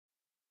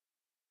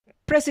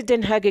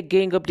President Hage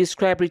Geingob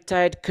described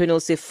retired Colonel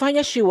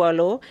Sefanya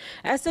Tshiwalo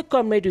as a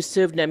comrade who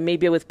served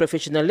Namibia with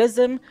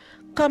professionalism,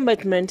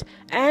 commitment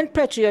and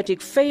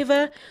patriotic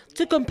fervor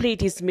to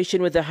complete his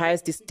mission with the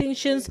highest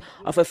distinctions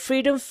of a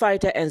freedom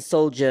fighter and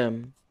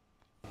soldier.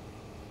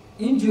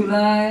 In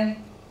July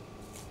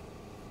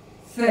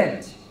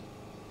 3rd,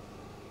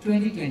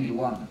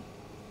 2021,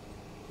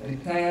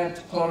 retired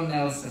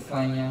Colonel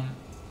Sefanya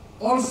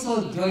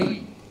also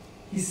joined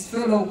his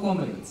fellow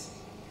comrades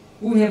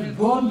who have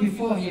gone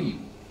before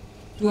him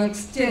to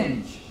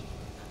exchange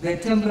the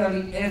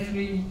temporary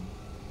earthly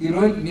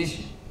heroic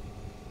mission,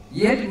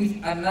 yet with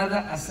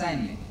another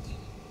assignment.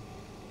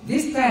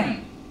 This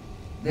time,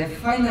 the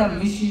final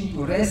mission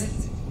to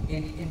rest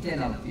in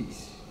internal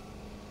peace.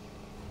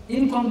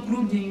 In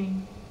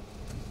concluding,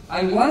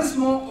 I once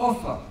more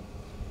offer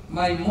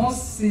my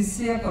most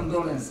sincere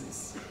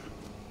condolences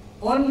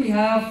on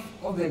behalf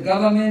of the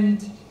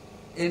government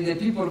and the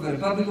people of the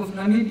Republic of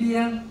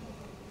Namibia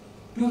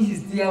to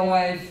his dear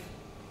wife,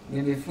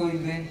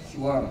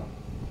 Tshiwalo,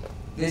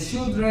 the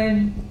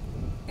children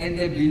and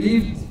the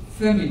beloved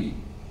family,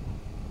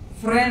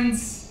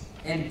 friends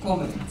and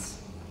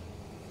comrades.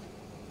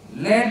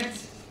 Let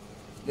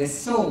the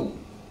soul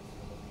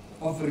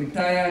of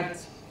retired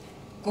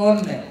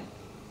Colonel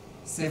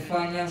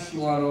Sefanya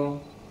Tshiwalo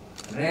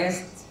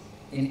rest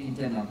in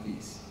eternal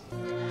peace.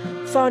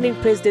 Founding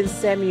President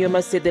Sam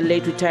Nujoma said the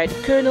late retired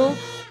colonel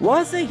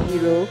was a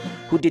hero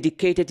who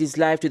dedicated his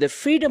life to the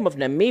freedom of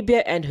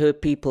Namibia and her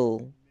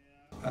people.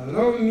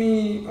 Allow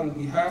me, on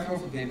behalf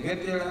of the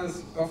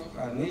veterans of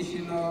our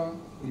national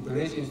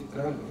liberation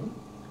struggle,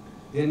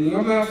 the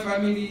Nujoma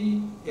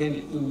family, and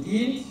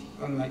indeed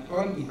on my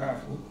own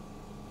behalf,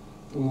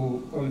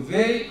 to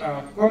convey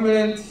our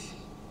comrade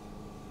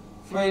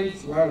friend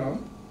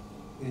Tshiwalo,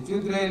 the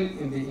children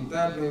and the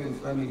entire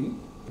family.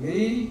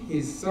 May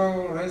his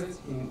soul rest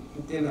in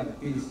eternal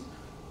peace.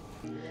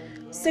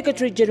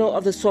 Secretary General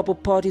of the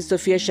SWAPO Party,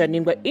 Sophia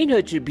Shanimga, in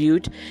her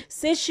tribute,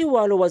 says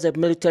Tshiwalo was a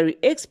military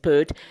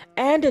expert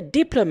and a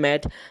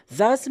diplomat,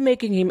 thus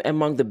making him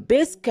among the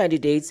best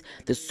candidates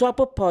the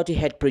SWAPO Party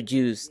had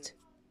produced.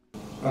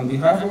 On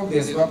behalf of the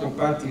SWAPO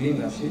Party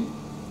leadership,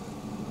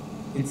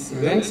 its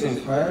ranks and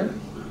file,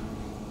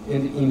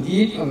 and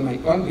indeed on my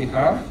own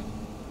behalf,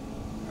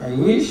 I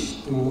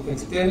wish to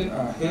extend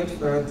our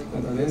heartfelt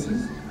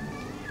condolences.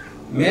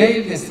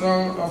 May the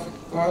soul of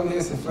Colonel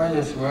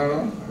Sefanya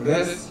Tshiwalo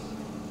rest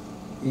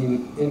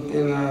in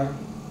eternal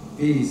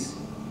peace.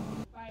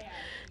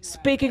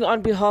 Speaking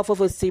on behalf of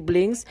her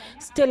siblings,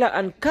 Stella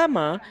and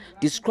Kama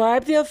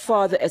described their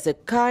father as a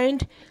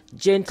kind,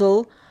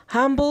 gentle,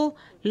 humble,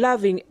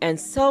 loving and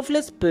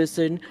selfless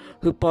person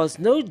who passed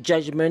no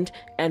judgment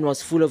and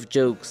was full of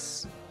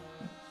jokes.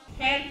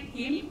 Having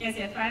him as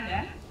a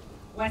father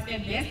was the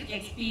best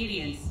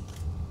experience.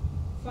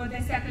 For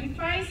the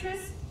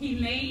sacrifices he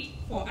made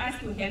for us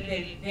to have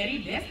the very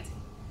best,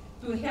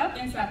 to help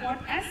and support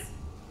us,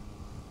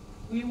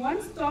 we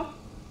won't stop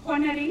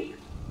honoring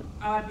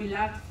our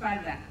beloved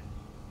father.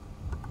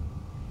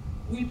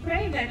 We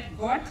pray that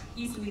God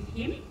is with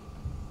him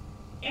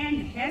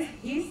and has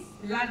his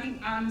loving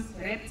arms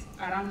wrapped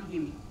around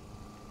him.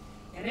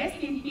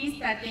 Rest in peace,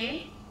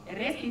 Tate.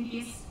 Rest in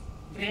peace,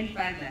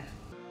 grandfather.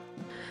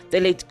 The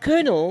late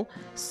colonel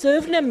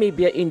served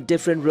Namibia in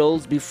different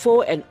roles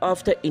before and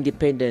after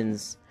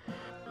independence.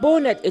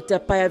 Born at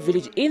Etapaya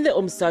village in the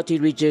Umsati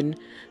region,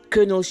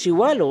 Colonel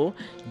Tshiwalo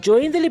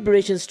joined the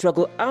liberation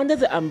struggle under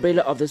the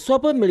umbrella of the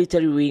SWAPO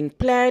military wing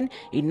plan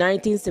in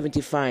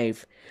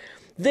 1975.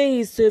 There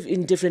he served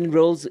in different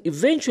roles,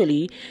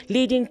 eventually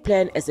leading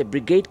plan as a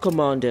brigade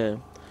commander.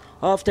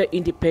 After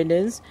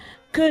independence,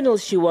 Colonel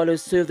Tshiwalo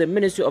served the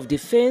Ministry of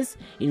Defense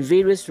in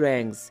various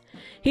ranks.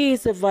 He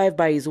is survived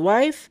by his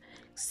wife,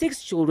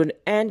 6 children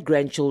and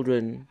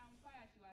grandchildren.